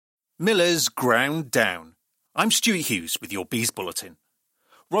Millers ground down. I'm Stuart Hughes with your Bees Bulletin.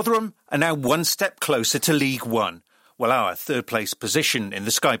 Rotherham are now one step closer to League One, while our third-place position in the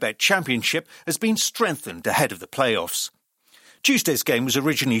Sky Bet Championship has been strengthened ahead of the playoffs. Tuesday's game was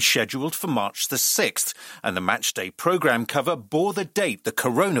originally scheduled for March the 6th, and the matchday programme cover bore the date the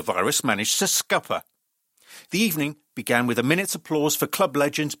coronavirus managed to scupper. The evening began with a minute's applause for club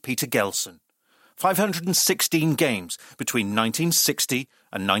legend Peter Gelson. 516 games between 1960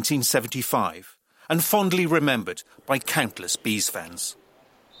 and 1975, and fondly remembered by countless Bees fans.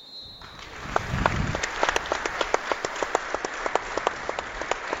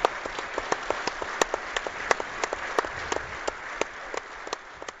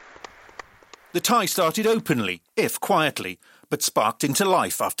 The tie started openly, if quietly, but sparked into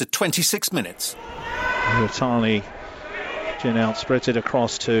life after 26 minutes. Rotani Janelle spreads it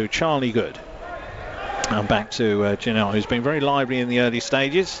across to Charlie Good. And back to Janelle, who's been very lively in the early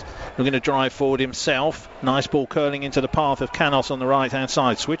stages. Looking to drive forward himself. Nice ball curling into the path of Canos on the right-hand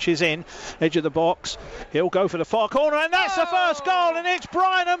side. Switches in, edge of the box. He'll go for the far corner, and that's the first goal, and it's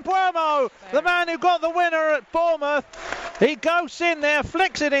Brian Mbeumo, the man who got the winner at Bournemouth. He goes in there,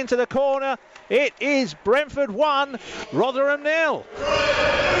 flicks it into the corner. It is Brentford 1, Rotherham 0.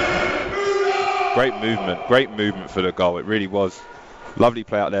 Great movement for the goal. It really was. Lovely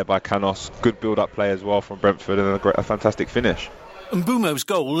play out there by Canos. Good build-up play as well from Brentford, and a fantastic finish. Mbeumo's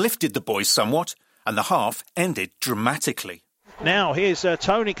goal lifted the boys somewhat, and the half ended dramatically. Now here's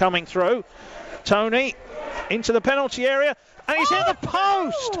Tony coming through. Tony into the penalty area, and he's hit the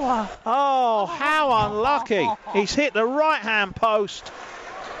post. Oh, how unlucky. He's hit the right-hand post.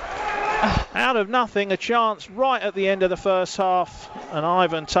 Out of nothing, a chance right at the end of the first half, and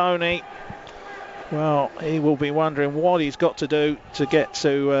Ivan Toney, well, he will be wondering what he's got to do to get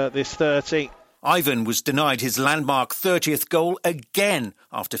to this 30. Ivan was denied his landmark 30th goal again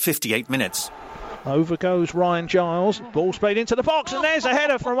after 58 minutes. Over goes Ryan Giles, ball sprayed into the box, and there's a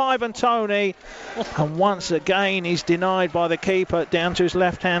header from Ivan Toney. And once again, he's denied by the keeper down to his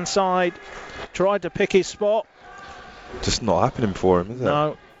left-hand side. Tried to pick his spot. Just not happening for him, is it?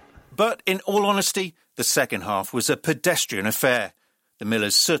 No. But in all honesty, the second half was a pedestrian affair. The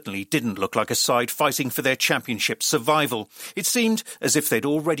Millers certainly didn't look like a side fighting for their championship survival. It seemed as if they'd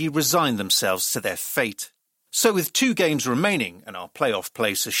already resigned themselves to their fate. So with 2 games remaining and our playoff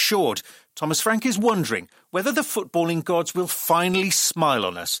place assured, Thomas Frank is wondering whether the footballing gods will finally smile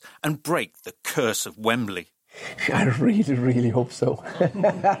on us and break the curse of Wembley. I really, really hope so.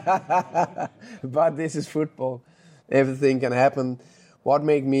 But this is football. Everything can happen. What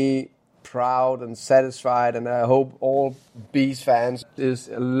makes me proud and satisfied, and I hope all Bees fans, is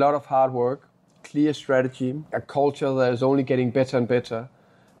a lot of hard work, clear strategy, a culture that is only getting better and better.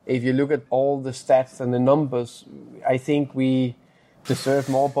 If you look at all the stats and the numbers, I think we deserve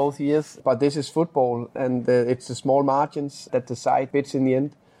more both years. But this is football, and it's the small margins that decide bits in the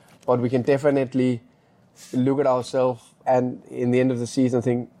end. But we can definitely look at ourselves and in the end of the season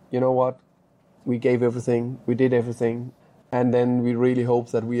think, you know what, we gave everything, we did everything. And then we really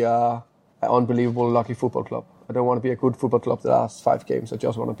hope that we are an unbelievable lucky football club. I don't want to be a good football club the last 5 games. I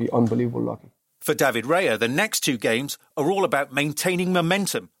just want to be unbelievable lucky. For David Raya, the next 2 games are all about maintaining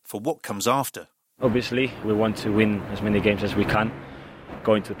momentum for what comes after. Obviously, we want to win as many games as we can.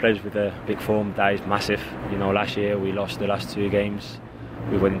 Going to the playoffs with a big form, that is massive. You know, last year we lost the last 2 games.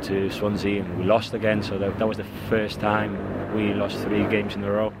 We went into Swansea and we lost again. So that was the first time we lost 3 games in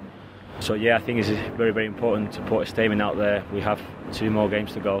a row. So yeah, I think it's very, very important to put a statement out there. We have 2 more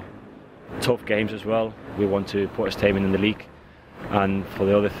games to go. Tough games as well. We want to put a statement in the league, and for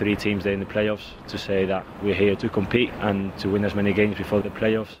the other 3 teams there in the playoffs to say that we're here to compete and to win as many games before the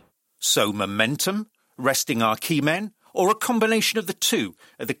playoffs. So momentum, resting our key men, or a combination of the 2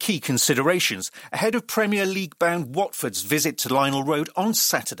 are the key considerations ahead of Premier League-bound Watford's visit to Lionel Road on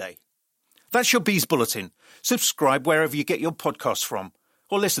Saturday. That's your Bees Bulletin. Subscribe wherever you get your podcasts from,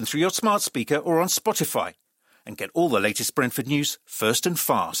 or listen through your smart speaker or on Spotify. And get all the latest Brentford news first and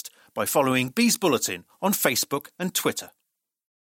fast by following Bees Bulletin on Facebook and Twitter.